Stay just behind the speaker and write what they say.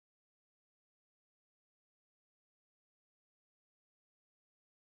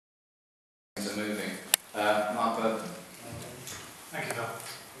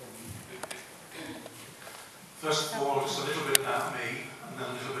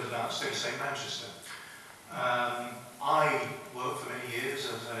steady-state Manchester. I worked for many years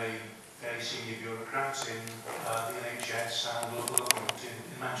as a very senior bureaucrat in the NHS and local government in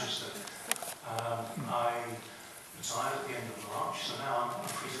Manchester. I retired at the end of March, so now I'm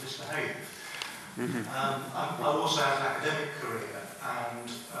free to misbehave. I also had an academic career, and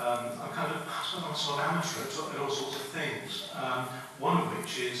I'm kind of I'm sort of amateur at all sorts of things. One of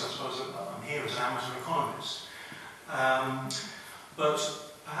which is, I suppose, I'm here as an amateur economist. But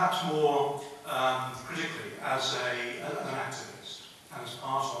perhaps more critically, as an activist, and as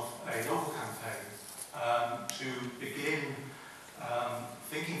part of a local campaign to begin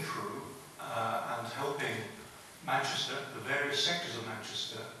thinking through and helping Manchester, the various sectors of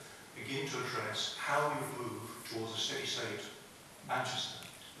Manchester, begin to address how we move towards a steady-state Manchester,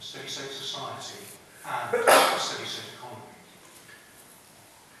 a steady-state society, and a steady-state economy.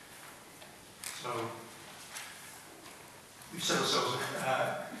 So, we've set ourselves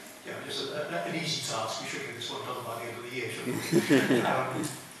just an easy task. We should get this one done by the end of the year, shouldn't we?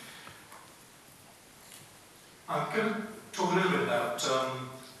 I'm going to talk a little bit about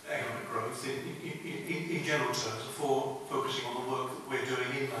economic growth in general terms before focusing on the work that we're doing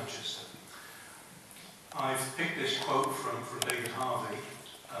in Manchester. I've picked this quote from David Harvey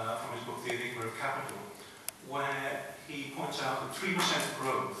from his book The Enigma of Capital, where he points out that 3%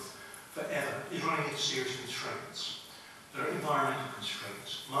 growth forever is running into serious constraints. There are environmental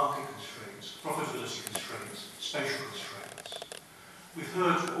constraints, market constraints, profitability constraints, spatial constraints. We've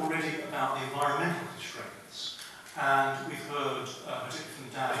heard already about the environmental constraints, and we've heard, particularly from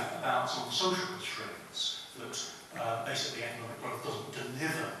Dan, about some of the social constraints that basically economic growth doesn't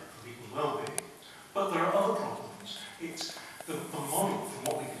deliver for people's well-being. But there are other problems. It's the model, from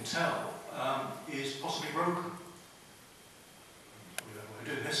what we can tell, is possibly broken. We don't know why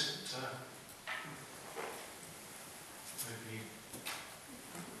we're doing this, but maybe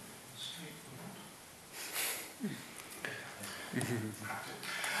escape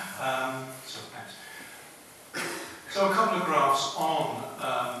so thanks. So a couple of graphs on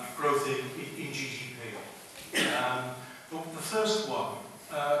growth in GDP. The first one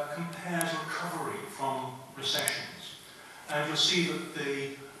compares recovery from recessions, and you'll see that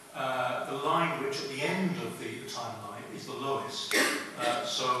the line which at the end of the timeline is the lowest.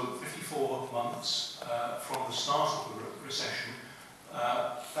 So 54 months from the start of the recession,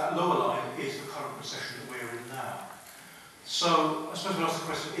 that lower line is the current recession that we're in now. So I suppose we'll ask the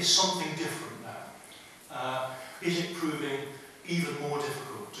question, is something different now? Is it proving even more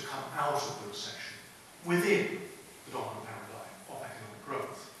difficult to come out of the recession within the dominant paradigm of economic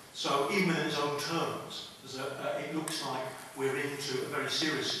growth? So even within its own terms, it looks like we're into a very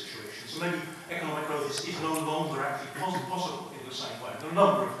serious situation. So maybe economic growth is no longer actually possible in the same way. There are a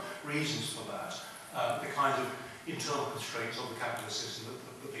number of reasons for that. The kind of internal constraints of the capitalist system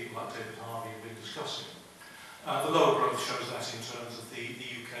that people like David Harvey have been discussing. The lower growth shows that in terms of the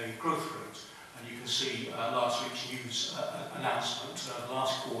UK growth rate. And you can see last week's news announcement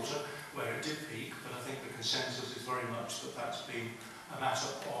last quarter where it did peak, but I think the consensus is very much that that's been a matter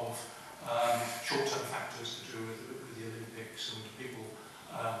of short-term factors to do with the Olympics and people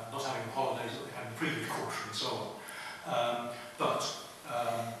not having the holidays that they had in the previous quarter and so on.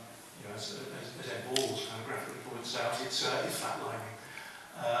 As Ed Balls kind of graphically points out, it's flatlining.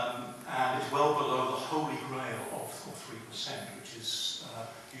 And it's well below the holy grail of 3%, which is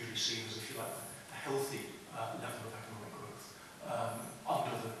usually seen as, if you like, a healthy level of economic growth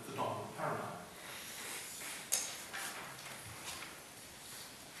under the dominant paradigm.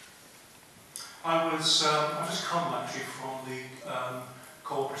 I've just come actually from the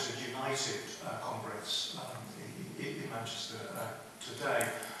Cooperative United Congress in Manchester today.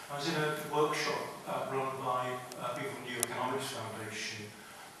 I was in a workshop run by people from the New Economics Foundation,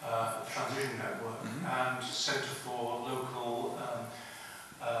 Transition Network, and Centre for Local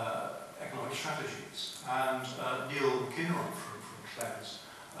Economic Strategies. And Neil Kinroy from CLES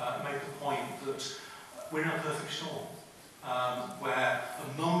made the point that we're in a perfect storm, where a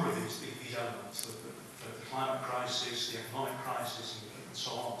number of these elements, the climate crisis, the economic crisis, and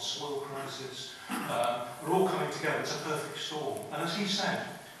so on, the soil crisis, are all coming together. It's a perfect storm. And as he said,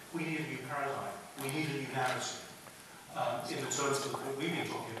 we need a new paradigm. We need a new narrative. In the terms of what we've been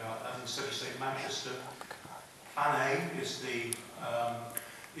talking about, as in steady-state Manchester, Plan A is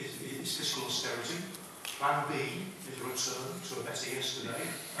fiscal austerity. Plan B is a return to a better yesterday.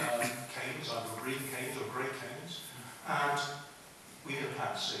 Keynes, either green Keynes or grey Keynes. And we need a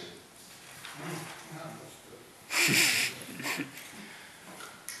Plan C.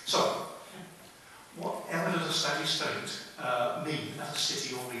 So, whatever does a steady state mean at a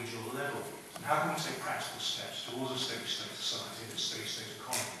city or regional level? And how can we take practical steps towards a steady state society and a steady state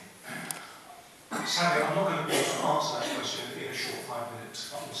economy? sadly, I'm not going to be able to answer that question in a short 5-minute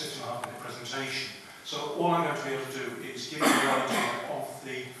or 6.5-minute presentation. So all I'm going to be able to do is give you the idea of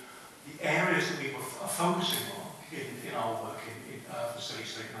the areas that we are focusing on in our work for Steady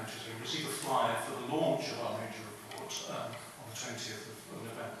State Manchester. You'll see the flyer for the launch of our major report on the 20th of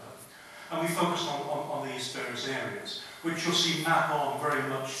November. And we focused on these various areas, which you'll see map on very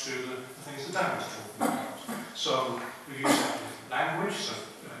much to the things that Dan was talking about. So we use language, so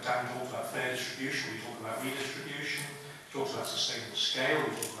Dan talked about fair distribution, we talked about redistribution, we talked about sustainable scale,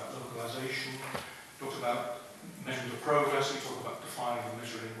 we talked about localization, we talked about measurement of progress, we talked about defining and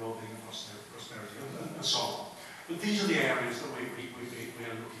measuring well-being and prosperity, and so on. But these are the areas that we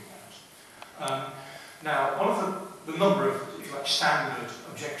are looking at. Now, one of the number of, if you like, standard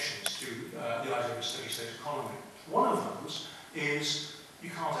objections to the idea of a steady-state economy, one of those is you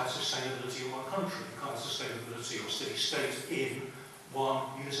can't have sustainability in one country, you can't have sustainability or steady state in one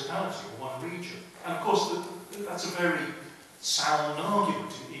municipality or one region. And of course, that's a very sound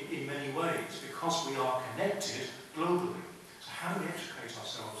argument in many ways, because we are connected globally. So how do we extricate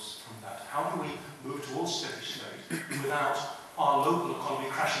ourselves from that? How do we move towards steady state without our local economy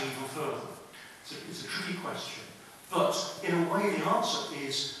crashing even further? It's a tricky question. But in a way, the answer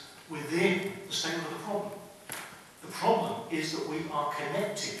is within the statement of the problem. The problem is that we are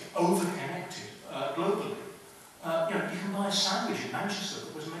connected, over-connected globally. You know, you can buy a sandwich in Manchester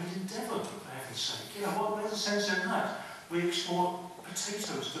that was made in Devon, for heaven's sake. You know, where's the sense in that? We export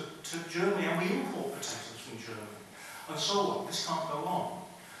potatoes to Germany and we import potatoes from Germany. And so on. This can't go on.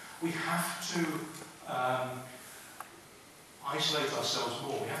 We have to isolate ourselves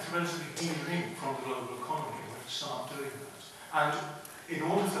more. We have to relatively de-link from the global economy. We have to start doing that. And in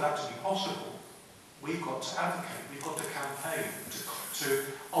order for that to be possible, we've got to advocate, we've got to campaign to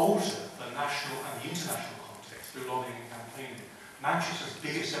alter the national and the international context through lobbying and campaigning. Manchester's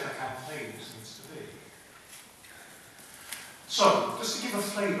biggest ever campaign this needs to be. So, just to give a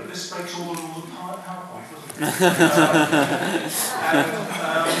flavour, this breaks all the rules of PowerPoint, doesn't it?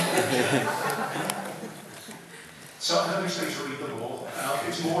 So I don't expect you to read them all.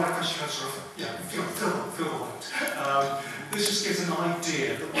 It's more a question of sort of, yeah, feel the weight. This just gives an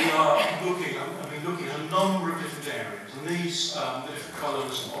idea that we are looking at a number of different areas, and these the different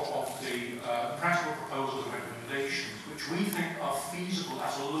colours of the practical proposals and recommendations, which we think are feasible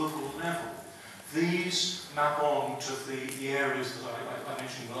at a local level. These map on to the areas that I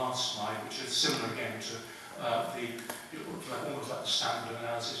mentioned in the last slide, which are similar again to almost like the standard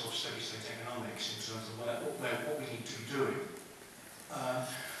analysis of steady-state economics in terms of what we need to be doing.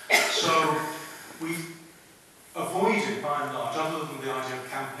 So we've avoided, by and large, other than the idea of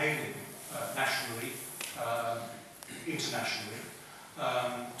campaigning nationally, internationally,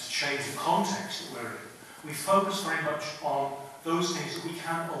 to change the context that we're in, we focus very much on those things that we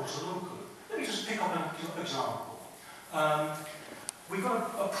can alter locally. Let me just pick up an example. We've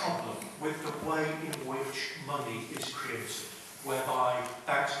got a problem with the way in which money is created, whereby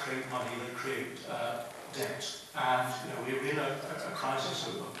banks create money, they create debt, and we're in a crisis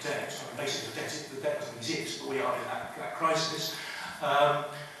of debt. I mean, basically, the debt doesn't exist, but we are in that crisis,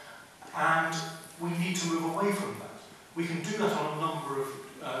 and we need to move away from that. We can do that on a number of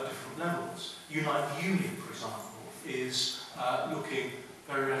different levels. Unite the Union, for example, is looking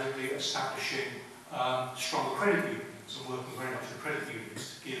very radically at establishing stronger credit unions and working very much with credit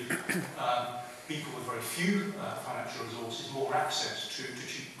unions to give people with very few financial resources more access to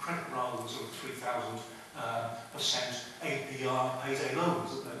cheap credit rather than sort of 3,000% APR payday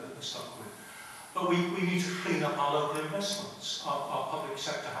loans that they're stuck with. But we need to clean up our local investments. Our public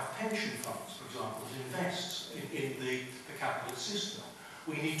sector have pension funds, for example, that invest in the capitalist system.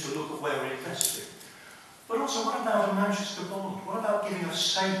 We need to look at where we're investing. But also, what about a Manchester bond? What about giving a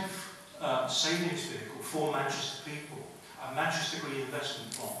safe savings vehicle for Manchester people, a Manchester Green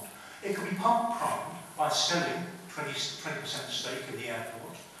Investment Bond? It could be pump-primed by selling 20% stake in the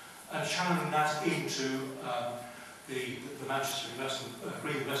airport and channeling that into the Manchester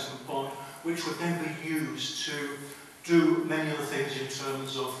Green Investment Bond, which would then be used to do many of the things in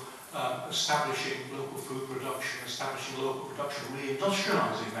terms of establishing local food production, establishing local production,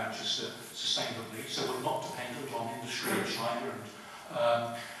 re-industrialising Manchester sustainably, so we're not dependent on industry in China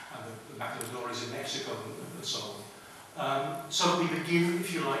and the maquiladoras in Mexico and so on. So we begin,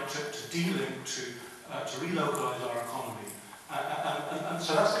 if you like, to de-link, to relocalise our economy. And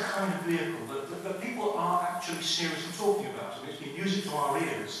so that's the kind of vehicle that people are actually seriously talking about. I mean, it's been music to our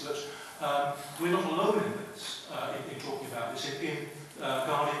ears that we're not alone in this, in talking about this. In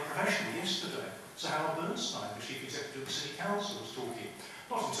Guardian Professional yesterday, Sir Howard Bernstein, the Chief Executive of the City Council, was talking,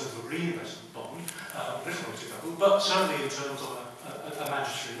 not in terms of a green investment bond, but certainly in terms of a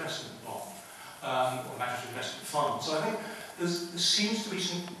Manchester investment bond. or managed investment fund. So I think there seems to be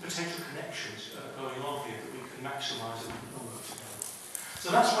some potential connections going on here that we can maximise and work together. So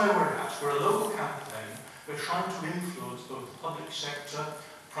that's where we're at. We're a local campaign. We're trying to influence both the public sector,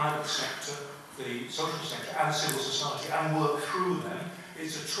 private sector, the social sector and civil society and work through them.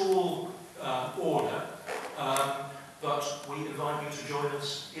 It's a tall order, but we invite you to join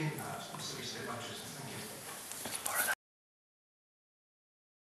us in that. Mr. Vice Manchester, thank you.